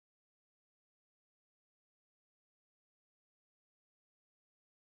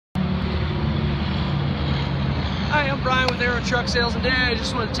Brian with Aero Truck Sales, and today I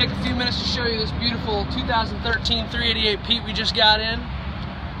just want to take a few minutes to show you this beautiful 2013 388 Pete we just got in.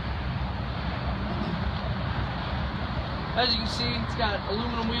 As you can see, it's got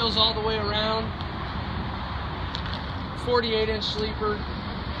aluminum wheels all the way around, 48-inch sleeper.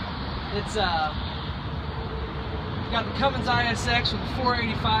 It's got the Cummins ISX with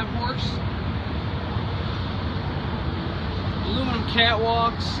 485 horse, aluminum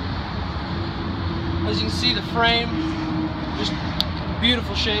catwalks. As you can see, the frame, just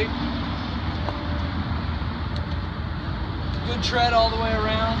beautiful shape. Good tread all the way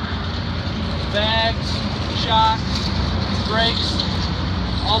around. Bags, shocks, brakes,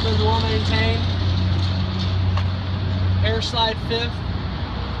 all been well maintained. Air slide fifth.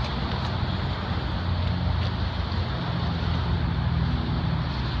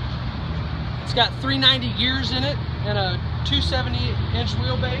 It's got 390 gears in it and a 270-inch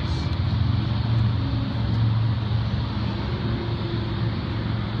wheelbase.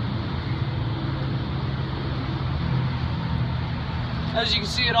 As you can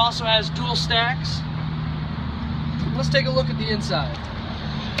see, it also has dual stacks. Let's take a look at the inside.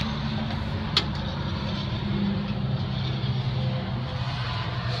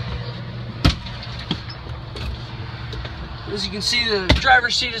 As you can see, the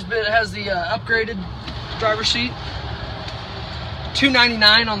driver's seat has the upgraded driver's seat.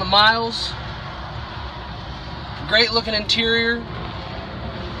 $299 on the miles. Great looking interior.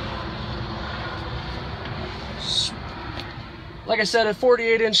 Like I said, a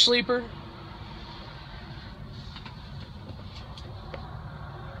 48-inch sleeper.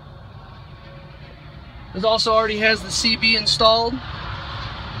 It also already has the CB installed.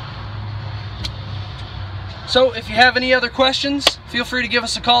 So if you have any other questions, feel free to give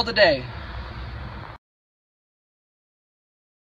us a call today.